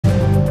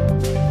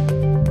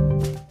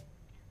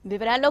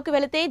వివరాల్లోకి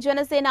వెళితే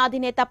జనసేన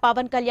అధినేత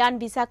పవన్ కళ్యాణ్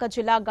విశాఖ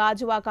జిల్లా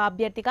గాజువాక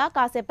అభ్యర్థిగా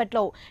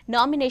కాసేపట్లో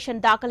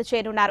నామినేషన్ దాఖలు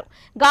చేయనున్నారు.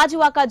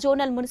 గాజువాక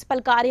జోనల్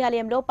మున్సిపల్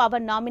కార్యాలయంలో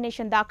పవన్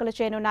నామినేషన్ దాఖలు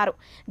చేయనున్నారు.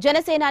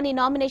 జనసేనాని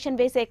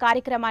నామినేషన్ వేసే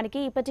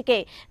కార్యక్రమానికి ఇప్పటికే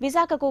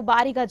విశాఖకు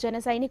భారీగా జన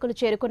సైనికులు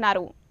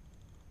చేరుకున్నారు.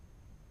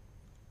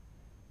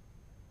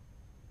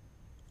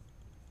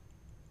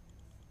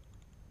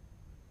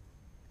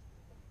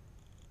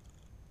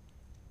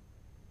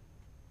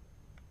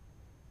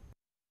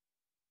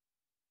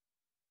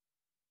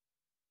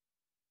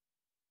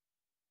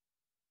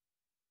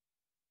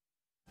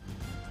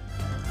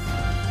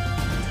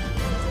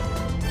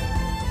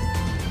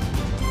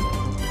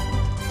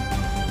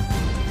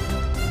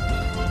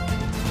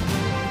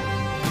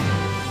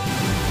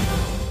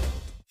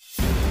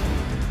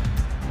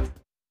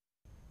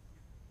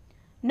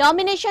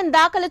 నామినేషన్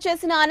దాఖలు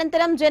చేసిన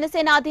అనంతరం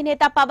జనసేన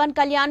అధినేత పవన్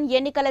కళ్యాణ్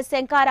ఎన్నికల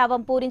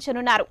శంఖారావం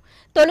పూరించనున్నారు.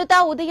 తొలుత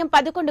ఉదయం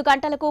 11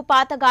 గంటలకు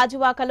పాత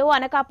గాజువాకలో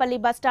అనకాపల్లి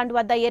బస్టాండ్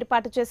వద్ద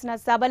ఏర్పాటు చేసిన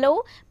సభలో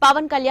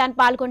పవన్ కళ్యాణ్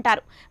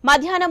పాల్గొంటారు.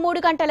 మధ్యాహ్నం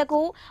 3 గంటలకు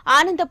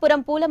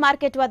ఆనందపురం పూల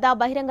మార్కెట్ వద్ద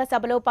బహిరంగ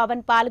సభలో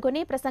పవన్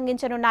పాల్గొని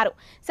ప్రసంగించనున్నారు.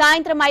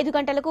 సాయంత్రం 5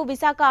 గంటలకు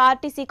Visakha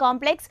RTC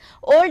complex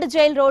old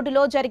jail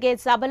రోడ్డులో జరిగే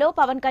సభలో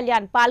పవన్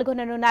కళ్యాణ్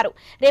పాల్గొననున్నారు.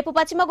 రేపు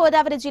పశ్చిమ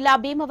గోదావరి జిల్లా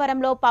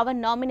భీమవరంలో పవన్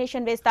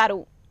నామినేషన్ వేస్తారు.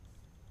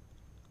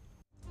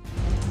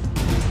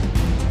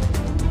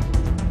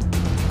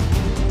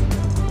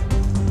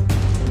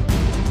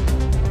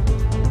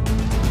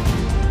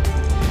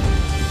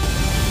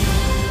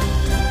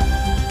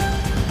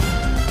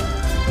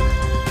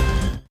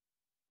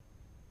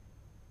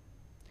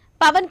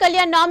 పవన్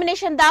కళ్యాణ్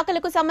నామినేషన్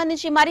దాఖలకు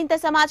సంబంధించి మరింత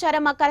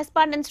సమాచారం మా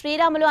కరెస్పాండెంట్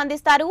శ్రీరాములు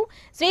అందిస్తారు.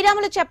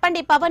 శ్రీరాములు, చెప్పండి,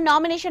 పవన్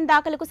నామినేషన్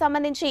దాఖలకు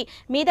సంబంధించి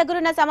మీ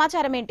దగ్గరున్న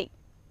సమాచారం ఏంటి?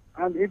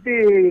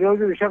 ఈ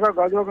రోజు విశాఖ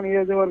గాజువాక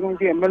నియోజకవర్గం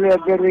నుంచి ఎమ్మెల్యే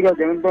అభ్యర్థిగా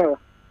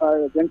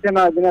జనసేన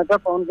అధినేత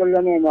పవన్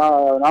కళ్యాణ్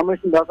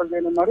నామినేషన్ దాఖలు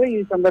చేయనున్నారు.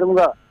 ఈ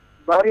సందర్భంగా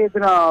భారీ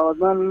ఎత్తున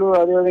అభిమానులు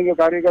అదేవిధంగా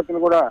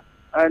కార్యకర్తలు కూడా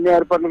అన్ని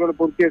ఏర్పాట్లు కూడా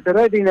పూర్తి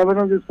చేశారు. ఈ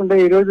నేపథ్యం చూసుకుంటే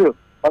ఈ రోజు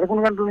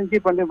 11 గంటల నుంచి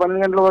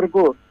 12 గంటల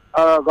వరకు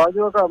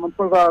గాజువాక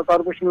మున్సిపల్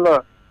కార్పొరేషన్ లో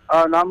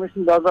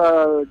నామినేషన్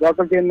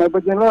దాఖలు చేయని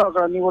నేపథ్యంలో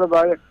అక్కడ అన్ని కూడా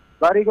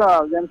భారీగా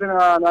జనసేన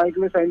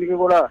నాయకులు సైనికులు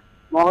కూడా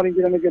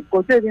మోహరించారని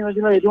చెప్పుకోవచ్చు. ఈ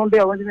మధ్యలో ఎటువంటి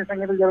అవాంఛనీయ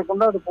సంఘటనలు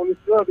జరగకుండా అటు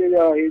పోలీసులు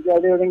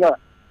అదేవిధంగా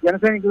జన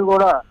సైనికులు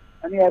కూడా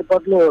అన్ని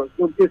ఏర్పాట్లు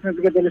పూర్తి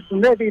చేసినట్టుగా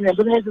తెలుస్తుంది. ఈ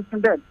నేపథ్యంలో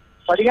చూసుకుంటే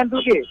 10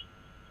 గంటలకి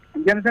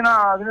జనసేన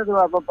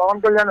అధినేత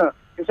పవన్ కళ్యాణ్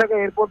విశాఖ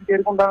ఎయిర్పోర్ట్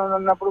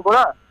చేరుకుంటానన్నప్పుడు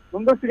కూడా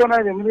ముందస్తుగానే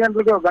 8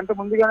 గంటలకు గంట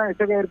ముందుగానే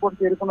విశాఖ ఎయిర్పోర్ట్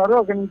చేరుకున్నారు.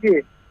 అక్కడి నుంచి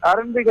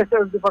ఆర్ఎన్బి గెస్ట్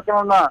హౌస్ పక్కన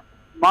ఉన్న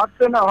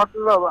మార్క్స్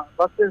హోటల్లో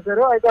బస్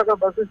చేశారు. అయితే అక్కడ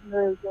బస్సు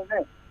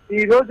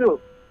ఈ రోజు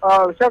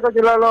విశాఖ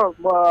జిల్లాలో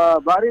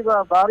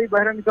భారీ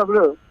బహిరంగ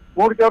సభలు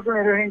 3 చోట్ల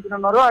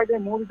నిర్వహించనున్నారు. అయితే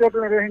 3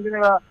 చోట్ల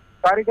నిర్వహించిన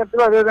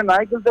కార్యకర్తలు అదేవిధంగా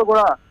నాయకులతో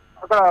కూడా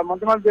అక్కడ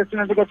మంత్రాలు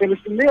చేస్తున్నట్టుగా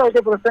తెలుస్తుంది. అయితే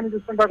ప్రస్తుతానికి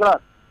చూస్తుంటే అక్కడ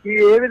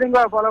ఏ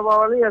విధంగా ఫాలో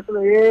అవ్వాలి, అసలు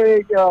ఏ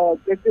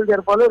చర్చలు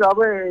జరపాలి,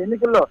 రాబోయే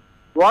ఎన్నికల్లో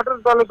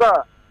ఓటర్ తాలూకా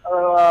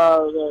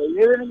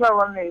ఏ విధంగా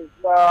వాళ్ళని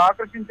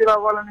ఆకర్షించి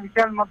రావాలనే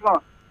విషయాన్ని మాత్రం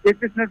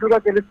చర్చిస్తున్నట్లుగా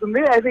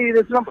తెలుస్తుంది. అయితే ఈ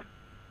దశలో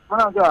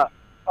మనం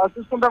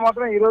చూసుకుంటే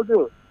మాత్రం ఈ రోజు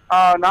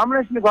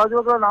నామినేషన్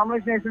గాజువాకలో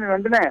నామినేషన్ వేసిన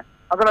వెంటనే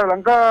అక్కడ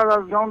లంకా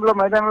గ్రౌండ్ లో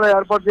మైదానంలో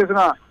ఏర్పాటు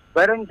చేసిన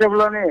బహిరంగ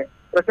సభలోని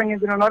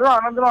ప్రసంగించనున్నారు.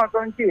 అనంతరం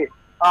అక్కడ నుంచి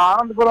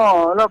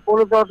ఆనందపురం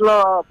పూల తోటలో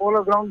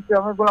పూల గ్రౌండ్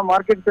సమీపంలో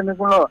మార్కెట్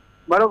సమీపంలో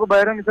మరొక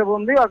బహిరంగ సభ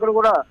ఉంది. అక్కడ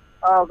కూడా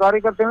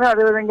కార్యకర్తలని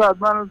అదేవిధంగా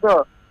అభిమానులతో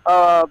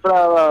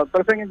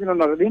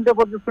ప్రసంగించనున్నారు. దీంతో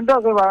పాటు చూసుకుంటే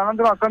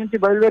అనంతరం అక్కడి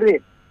నుంచి బయలుదేరి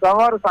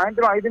సోమవారం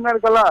సాయంత్రం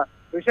 5:30 కల్లా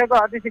విశాఖ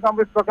ఆర్టీసీ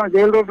కాంప్లెక్స్ పక్కన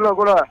జైల్ రోడ్ లో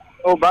కూడా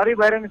భారీ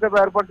బహిరంగ సభ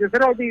ఏర్పాటు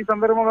చేశారు. అయితే ఈ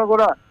సందర్భంలో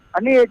కూడా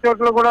అన్ని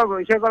చోట్ల కూడా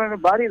విశాఖలోని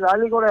భారీ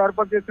ర్యాలీ కూడా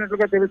ఏర్పాటు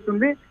చేసినట్లుగా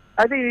తెలుస్తుంది.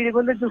 అయితే ఈ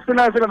గురించి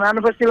చూసుకున్న అసలు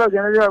మేనిఫెస్టోలో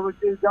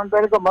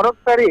సిద్ధాంతాలు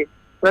మరొకసారి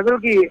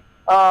ప్రజలకి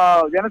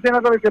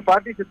జనసేనతో ఇచ్చే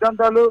పార్టీ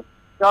సిద్ధాంతాలు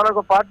చాలా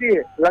పార్టీ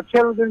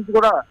లక్ష్యాల గురించి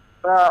కూడా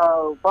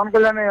పవన్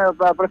కళ్యాణ్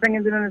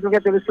ప్రసంగించినట్లుగా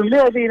తెలుస్తుంది.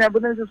 అయితే ఈ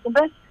నేపథ్యం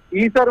చూసుకుంటే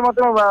ఈసారి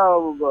మాత్రం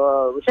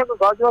విశాఖ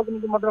గాజువాక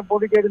నుంచి మాత్రం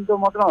పోటీ చేయడంతో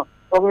మాత్రం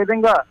ఒక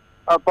విధంగా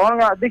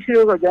పవన్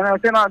అధ్యక్షుడు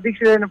జనసేన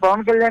అధ్యక్షుడైన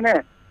పవన్ కళ్యాణ్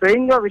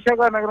స్వయంగా విశాఖ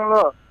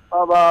నగరంలో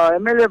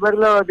ఎమ్మెల్యే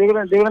బరిలో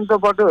దిగడంతో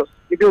పాటు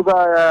ఇటు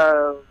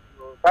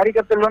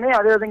కార్యకర్తల్లోని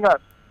అదేవిధంగా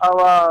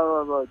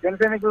జన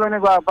సైనికుల్లోని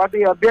పార్టీ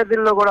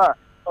అభ్యర్థుల్లో కూడా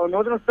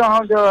నూతన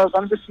ఉత్సాహం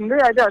కనిపిస్తుంది.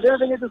 అయితే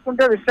అదేవిధంగా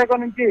చూసుకుంటే విశాఖ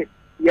నుంచి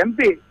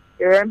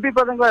ఎంపీ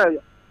పదంగా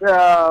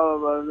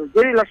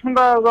జేడి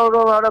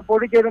లక్ష్మణరావు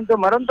పోటీ చేయడంతో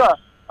మరింత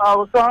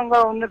ఉత్సాహంగా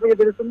ఉన్నట్టుగా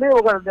తెలుస్తుంది.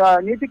 ఒక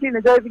నీతికి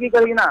నిజాయితీకి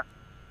కలిగిన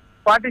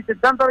పార్టీ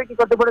సిద్ధాంతాలకి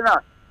కట్టుబడిన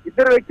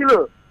ఇద్దరు వ్యక్తులు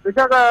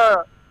విశాఖ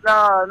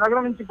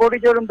నగరం నుంచి పోటీ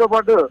చేయడంతో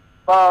పాటు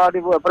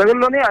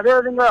ప్రజల్లోని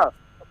అదేవిధంగా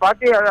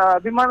పార్టీ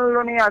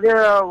అభిమానుల్లోని అదే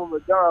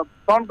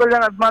పవన్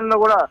కళ్యాణ్ అభిమానుల్లో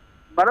కూడా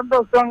మరింత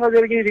ఉత్సాహంగా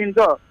జరిగి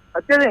దీంతో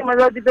అత్యధిక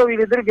మెజార్టీతో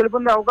వీళ్ళిద్దరు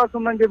గెలుపొందే అవకాశం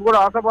ఉందని చెప్పి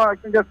కూడా ఆశాభావం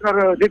వ్యక్తం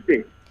చేస్తున్నారు. దీప్తి,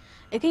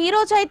 ఇక ఈ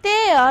రోజు అయితే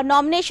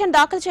నామినేషన్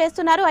దాఖలు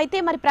చేస్తున్నారు. అయితే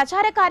మరి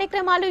ప్రచార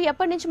కార్యక్రమాలు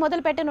ఎప్పటి నుంచి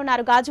మొదలు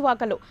పెట్టనున్నారు?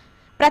 గాజువాకలో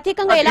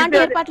ప్రత్యేకంగా ఎలాంటి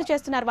ఏర్పాట్లు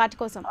చేస్తున్నారు వాటి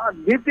కోసం?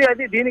 దీప్తి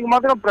అది దీనికి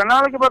మాత్రం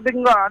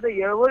ప్రణాళికబద్ధంగా అంటే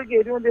ఎవరికి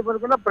ఎటువంటి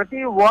ఇవ్వకుండా ప్రతి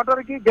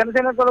ఓటర్ కి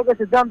జనసేన తాలూకా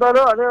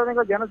సిద్ధాంతాలు,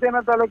 అదేవిధంగా జనసేన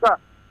తాలూకా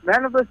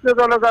మేనిఫెస్టో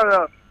తాలూకా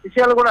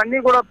విషయాలు కూడా అన్ని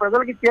కూడా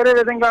ప్రజలకి చేరే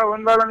విధంగా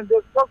ఉండాలని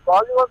చూస్తూ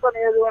గాజువాక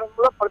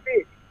నియోజకవర్గంలో ప్రతి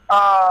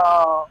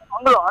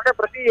అందులో అంటే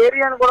ప్రతి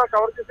ఏరియాను కూడా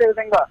కవర్ చేసే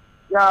విధంగా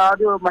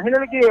అది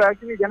మహిళలకి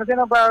యాక్చువల్లీ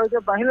జనసేన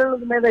మహిళల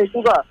మీద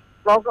ఎక్కువగా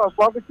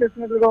ఫోకస్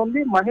చేసినట్లుగా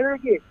ఉంది.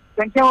 మహిళలకి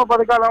సంక్షేమ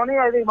పథకాలని,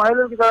 అది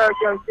మహిళలకి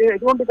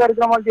ఎటువంటి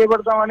కార్యక్రమాలు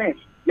చేపడతామని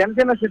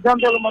జనసేన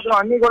సిద్ధాంతాలు మాత్రం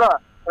అన్ని కూడా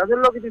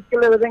ప్రజల్లోకి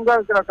తీసుకెళ్లే విధంగా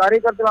ఇక్కడ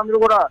కార్యకర్తలందరూ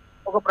కూడా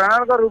ఒక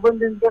ప్రణాళిక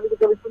రూపొందించినట్టు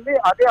తెలుస్తుంది.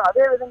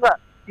 అదే విధంగా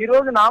ఈ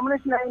రోజు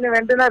నామినేషన్ అయిన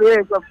వెంటనే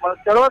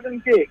తర్వాత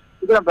నుంచి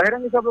ఇక్కడ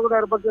బహిరంగ సభలు కూడా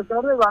ఏర్పాటు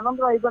చేస్తున్నారు.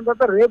 అనంతరం అయిపోయిన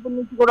తర్వాత రేపు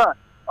నుంచి కూడా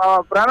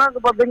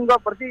ప్రణాళికబద్ధంగా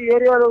ప్రతి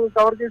ఏరియాలు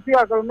కవర్ చేసి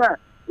అక్కడ ఉన్న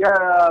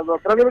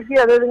ప్రజలకి,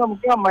 అదేవిధంగా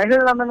ముఖ్యంగా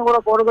మహిళలందరినీ కూడా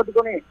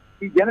కూడగట్టుకుని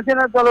ఈ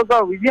జనసేన తాలూకా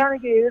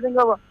విజయానికి ఏ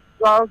విధంగా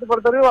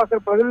ఆశపడతారు, అక్కడ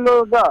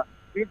ప్రజల్లోగా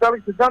ఈ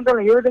తాలూకు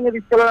సిద్ధాంతాలను ఏ విధంగా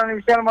తీసుకెళ్లాలనే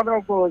విషయాన్ని మాత్రం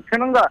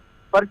క్షుణ్ణంగా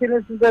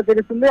పరిశీలిస్తుంటే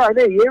తెలుస్తుంది.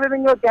 అదే ఏ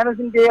విధంగా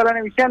క్యాన్వసింగ్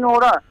చేయాలనే విషయాన్ని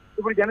కూడా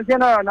ఇప్పుడు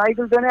జనసేన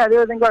నాయకులతోనే,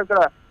 అదేవిధంగా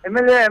అక్కడ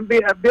ఎమ్మెల్యే ఎంపీ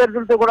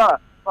అభ్యర్థులతో కూడా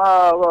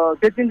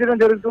చర్చించడం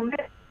జరుగుతుంది.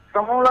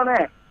 క్రమంలోనే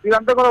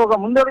వీళ్ళంతా కూడా ఒక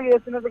ముందడుగు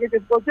వేస్తున్నట్టుగా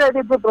చెప్పుకోవచ్చు. అయితే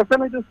ఇప్పుడు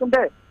ప్రస్తుతం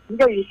చూసుకుంటే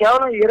ఇంకా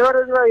కేవలం 20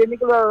 రోజుల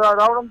ఎన్నికలు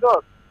రావడంతో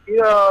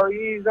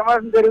ఈ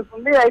సమావేశం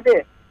జరుగుతుంది. అయితే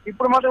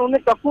ఇప్పుడు మాత్రం ఉంది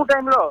తక్కువ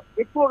టైంలో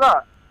ఎక్కువగా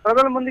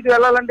ప్రజల ముందుకు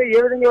వెళ్లాలంటే ఏ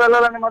విధంగా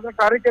వెళ్లాలని మాత్రం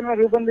కార్యాచరణ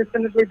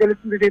రూపొందిస్తున్నట్లు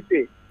తెలుస్తుంది.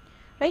 దీప్తి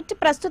రైట్,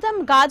 ప్రస్తుతం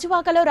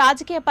గాజువాకలో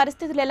రాజకీయ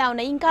పరిస్థితులు ఎలా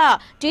ఉన్నాయి? ఇంకా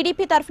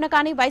టీడీపీ తరఫున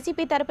కానీ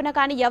వైసీపీ తరఫున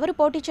కానీ ఎవరు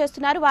పోటీ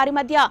చేస్తున్నారు? వారి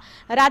మధ్య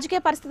రాజకీయ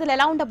పరిస్థితులు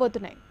ఎలా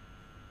ఉండబోతున్నాయి?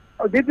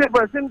 దీప్తి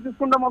ప్రస్తుతం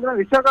చూసుకుంటే మాత్రం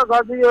విశాఖ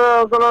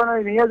గాజువాకలోని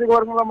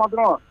నియోజకవర్గంలో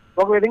మాత్రం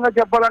ఒక విధంగా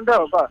చెప్పాలంటే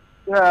ఒక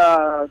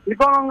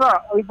త్రికోణంగా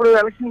ఇప్పుడు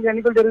ఎలక్షన్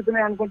ఎన్నికలు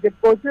జరుగుతున్నాయి అనుకుని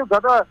చెప్పుకోవచ్చు.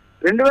 గత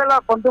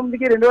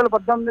 2019కి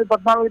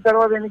 2014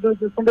 తర్వాత ఎన్నికలు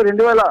చూసుకుంటే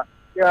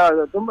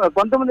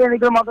 2019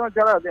 ఎన్నికలు మాత్రం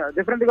చాలా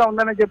డిఫరెంట్ గా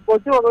ఉందని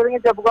చెప్పుకోవచ్చు. ఒక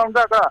విధంగా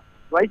చెప్పుకుంటే అక్కడ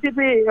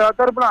వైసీపీ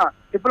తరఫున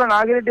తిప్పల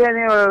నాగిరెడ్డి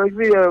అనే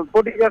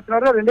పోటీ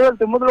చేస్తున్నారు.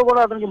 2009లో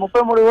కూడా అతనికి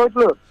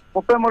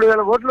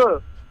 33,000 ఓట్లు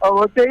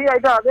వచ్చాయి.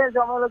 అయితే అదే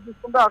సమయంలో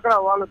చూసుకుంటే అక్కడ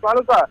వాళ్ళ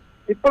తాలూకా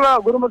తిప్పల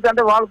గురుమూర్తి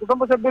అంటే వాళ్ళ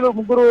కుటుంబ సభ్యులు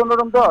 3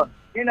 ఉండడంతో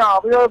నేను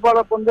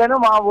అభియోగాలు పొందాను,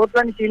 మా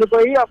ఓట్లన్నీ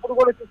చీలిపోయి అప్పుడు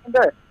కూడా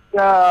చూసుకుంటే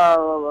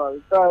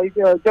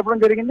చెప్పడం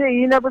జరిగింది.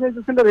 ఈ నేపథ్యం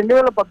చూస్తుంటే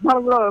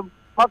 2014లో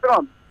మాత్రం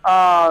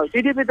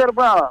టీడీపీ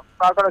తరఫున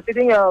అక్కడ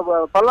సిట్టింగ్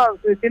పల్లా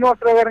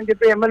శ్రీనివాసరావు గారు అని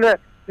చెప్పి ఎమ్మెల్యే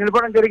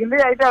నిలబడడం జరిగింది.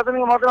 అయితే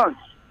అతనికి మాత్రం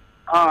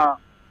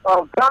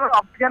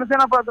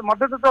జనసేన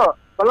మద్దతుతో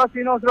పల్లా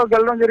శ్రీనివాసరావు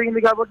గెలవడం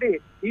జరిగింది. కాబట్టి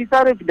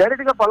ఈసారి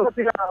డైరెక్ట్ గా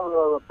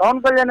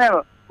పవన్ కళ్యాణ్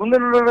ముందు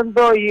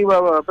నిలవడంతో ఈ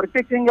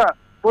ప్రత్యక్షంగా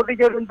పోటీ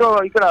చేయడంతో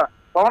ఇక్కడ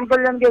పవన్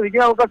కళ్యాణ్ కి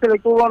విజయ అవకాశాలు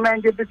ఎక్కువగా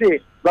ఉన్నాయని చెప్పేసి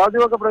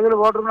గాజువాక ప్రజలు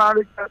ఓటర్లను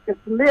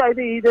ఆలోచిస్తుంది.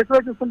 అయితే ఈ దశలో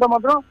చూసుకుంటే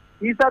మాత్రం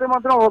ఈసారి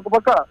మాత్రం ఒక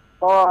పక్క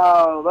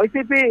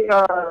వైసీపీ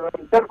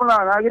తరఫున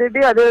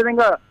నాగిరెడ్డి,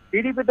 అదేవిధంగా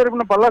టీడీపీ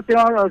తరఫున పల్లా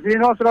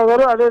శ్రీనివాసరావు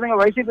గారు, అదేవిధంగా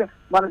వైసీపీ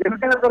మన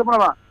జనసేన తరఫున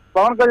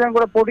పవన్ కళ్యాణ్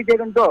కూడా పోటీ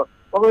చేయడంతో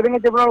ఒక విధంగా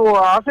చెప్పిన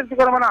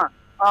ఆసక్తికరమైన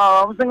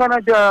అంశంగానే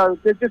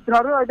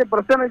చర్చిస్తున్నారు. అయితే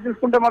ప్రస్తుతం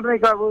చూసుకుంటే మాత్రం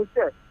ఇక్కడ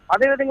వస్తే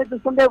అదేవిధంగా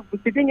చూసుకుంటే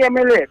సిట్టింగ్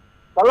ఎమ్మెల్యే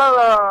పల్లా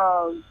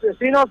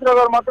శ్రీనివాసరావు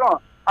గారు మాత్రం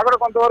అక్కడ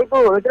కొంతవరకు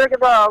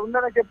వ్యతిరేకత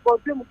ఉందని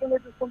చెప్పుకోవచ్చు. ముఖ్యంగా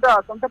చూసుకుంటే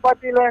సొంత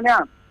పార్టీలో అయిన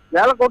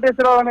వేల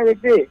కోటేశ్వరరావు అనే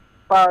వ్యక్తి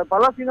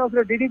పల్లా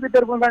శ్రీనివాసరావు టీడీపీ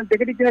తరఫున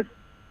టికెట్ ఇచ్చిన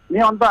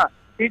మేమంతా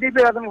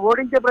టీడీపీ అతను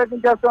ఓడించే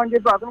ప్రయత్నం చేస్తామని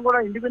చెప్పి అతను కూడా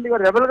ఇండిపెండెంట్ గా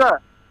రెబల్ గా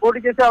పోటీ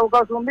చేసే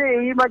అవకాశం ఉంది.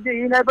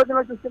 ఈ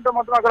నేపథ్యంలో చూసుకుంటే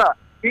మాత్రం అక్కడ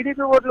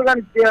టీడీపీ ఓట్లు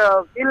కానీ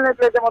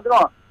చీలినట్లయితే మాత్రం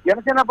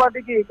జనసేన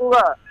పార్టీకి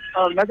ఎక్కువగా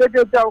మెజారిటీ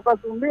వచ్చే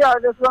అవకాశం ఉంది. ఆ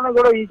దశలోనే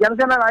కూడా ఈ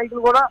జనసేన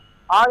నాయకులు కూడా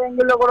ఆ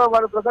యాంగిల్లో కూడా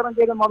వారు ప్రచారం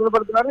చేయడం మొదలు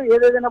పెడుతున్నారు.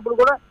 ఏదైనప్పుడు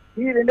కూడా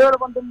ఈ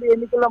 2019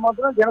 ఎన్నికల్లో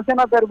మాత్రం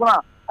జనసేన తరఫున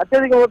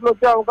అత్యధిక ఓట్లు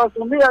వచ్చే అవకాశం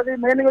ఉంది. అది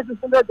మెయిన్ గా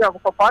చూస్తుంటే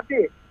ఒక పార్టీ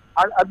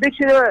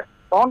అధ్యక్షుడు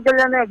పవన్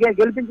కళ్యాణ్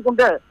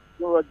గెలిపించుకుంటే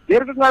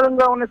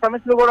దీర్ఘకాలంగా ఉన్న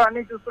సమస్యలు కూడా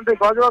అన్ని చూస్తుంటే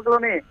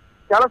గాజువాకలోని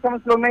చాలా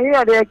సమస్యలు ఉన్నాయి.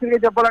 అది యాక్చువల్ గా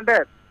చెప్పాలంటే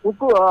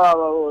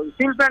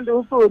స్టీల్ ప్లాంట్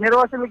ఉక్కు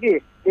నిర్వాసితులకి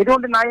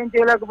ఎటువంటి న్యాయం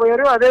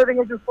చేయలేకపోయారు.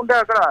 అదేవిధంగా చూసుకుంటే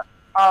అక్కడ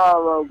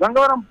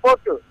గంగవరం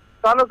పోర్టు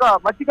తాలూకా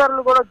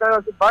మత్స్యకారులు కూడా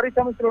భారీ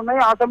సమస్యలు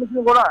ఉన్నాయి. ఆ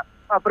సమస్యలు కూడా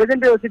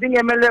present sitting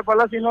MLA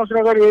Palla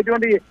Srinivasarao గారు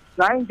ఎటువంటి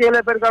న్యాయం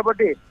చేయలేపారు.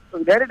 కాబట్టి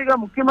డైరెక్ట్ గా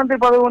ముఖ్యమంత్రి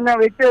పదవి ఉన్న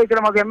వ్యక్తి ఇక్కడ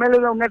మాకు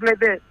ఎమ్మెల్యేగా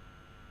ఉన్నట్లయితే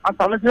ఆ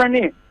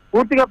సమస్యలన్నీ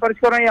పూర్తిగా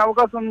పరిష్కారం అయ్యే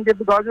అవకాశం ఉందని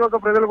చెప్పి గాజువాక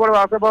ప్రజలు కూడా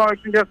ఆశాభావం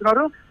వ్యక్తం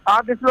చేస్తున్నారు. ఆ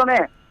దిశలోనే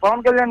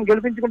పవన్ కళ్యాణ్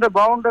గెలిపించుకుంటే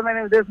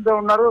బాగుంటుందనే ఉద్దేశంతో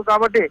ఉన్నారు.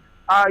 కాబట్టి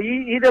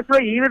ఈ దశలో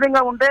ఈ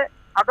విధంగా ఉంటే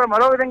అక్కడ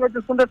మరో విధంగా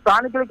చూసుకుంటే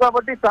స్థానికులు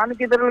కాబట్టి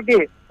స్థానికేతరులకి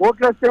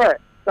ఓట్లు వస్తే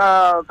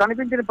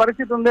కనిపించిన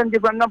పరిస్థితి ఉందని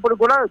చెప్పి అన్నప్పుడు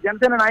కూడా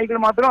జనసేన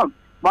నాయకులు మాత్రం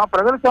మా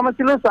ప్రజల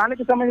సమస్యలు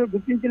స్థానిక సమస్యలు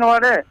గుర్తించిన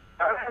వాడే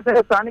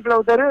సరే స్థానికులు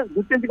అవుతారు,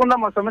 గుర్తించకుండా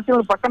మా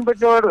సమస్యలను పక్కన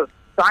పెట్టేవాడు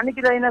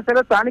స్థానికులు అయినా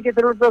సరే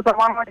స్థానికేతరులతో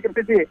సమానం అని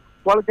చెప్పేసి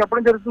వాళ్ళు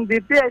చెప్పడం జరుగుతుంది.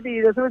 దీప్తి అయితే ఈ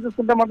దశలో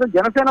చూసుకుంటే మాత్రం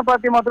జనసేన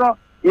పార్టీ మాత్రం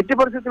ఎట్టి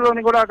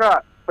పరిస్థితుల్లోని కూడా అక్కడ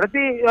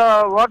ప్రతి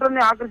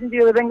ఓటర్ని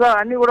ఆకర్షించే విధంగా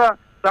అన్ని కూడా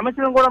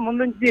సమస్యలను కూడా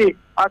ముందుంచి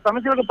ఆ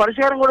సమస్యలకు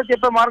పరిష్కారం కూడా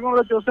చెప్పే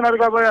మార్గంలో చూస్తున్నారు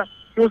కాబట్టి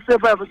చూస్తే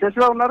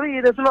దశలో ఉన్నారు. ఈ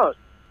దశలో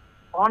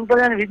పవన్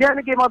కళ్యాణ్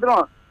విజయానికి మాత్రం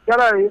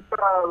చాలా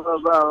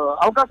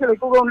అవకాశాలు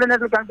ఎక్కువగా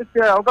ఉండేటట్లు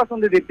కనిపించే అవకాశం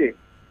ఉంది దీప్తి.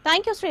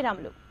 Thank you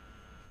Sriramulu.